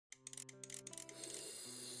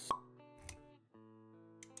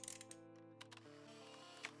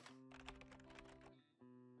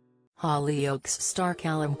Hollyoaks star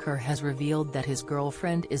Callum Kerr has revealed that his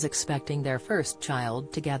girlfriend is expecting their first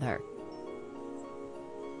child together.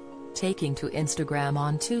 Taking to Instagram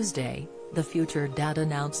on Tuesday, the future dad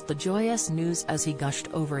announced the joyous news as he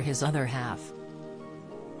gushed over his other half.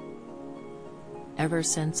 "Ever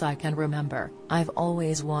since I can remember, I've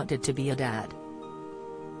always wanted to be a dad.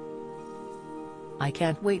 I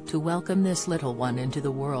can't wait to welcome this little one into the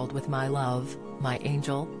world with my love, my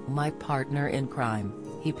angel, my partner in crime,"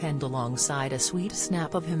 he penned alongside a sweet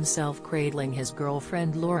snap of himself cradling his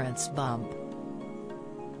girlfriend Lauren's bump.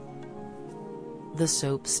 The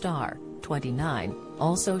soap star, 29,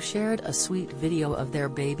 also shared a sweet video of their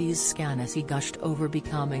baby's scan as he gushed over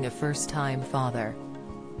becoming a first-time father.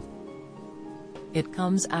 It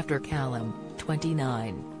comes after Callum,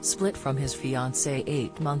 29, split from his fiancée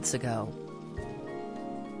 8 months ago.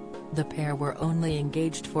 The pair were only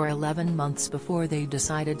engaged for 11 months before they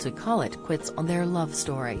decided to call it quits on their love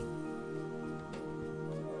story.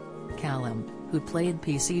 Callum, who played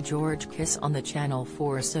PC George Kiss on the Channel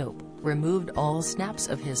 4 soap, removed all snaps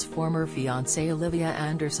of his former fiancée Olivia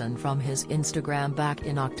Anderson from his Instagram back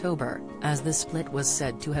in October, as the split was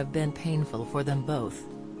said to have been painful for them both.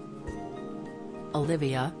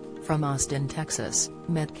 Olivia, from Austin, Texas,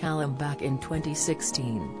 met Callum back in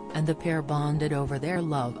 2016, and the pair bonded over their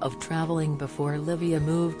love of traveling before Olivia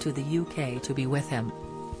moved to the UK to be with him.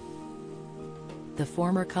 The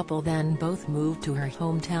former couple then both moved to her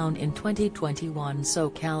hometown in 2021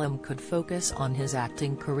 so Callum could focus on his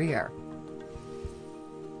acting career.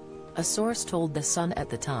 A source told The Sun at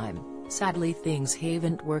the time, "Sadly, things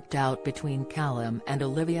haven't worked out between Callum and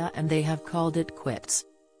Olivia and they have called it quits.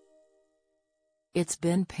 It's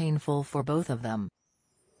been painful for both of them."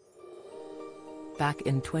 Back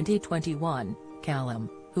in 2021, Callum,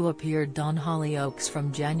 who appeared on Hollyoaks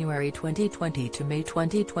from January 2020 to May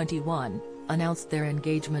 2021, announced their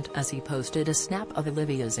engagement as he posted a snap of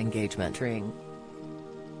Olivia's engagement ring.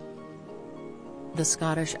 The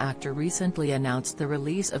Scottish actor recently announced the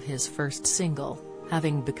release of his first single,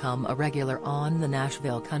 having become a regular on the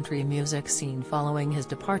Nashville country music scene following his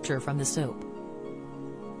departure from the soap.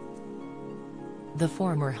 The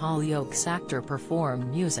former Hollyoaks actor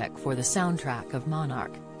performed music for the soundtrack of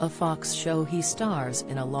Monarch, a Fox show he stars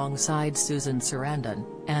in alongside Susan Sarandon,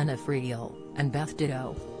 Anna Friel, and Beth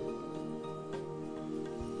Ditto.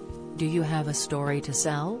 Do you have a story to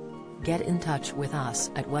sell? Get in touch with us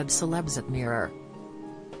at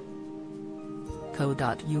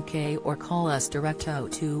webcelebs@mirror.co.uk or call us direct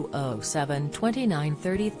 0207 29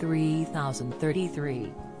 33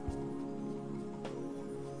 033.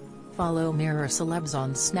 Follow Mirror Celebs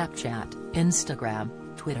on Snapchat, Instagram,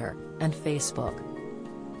 Twitter, and Facebook.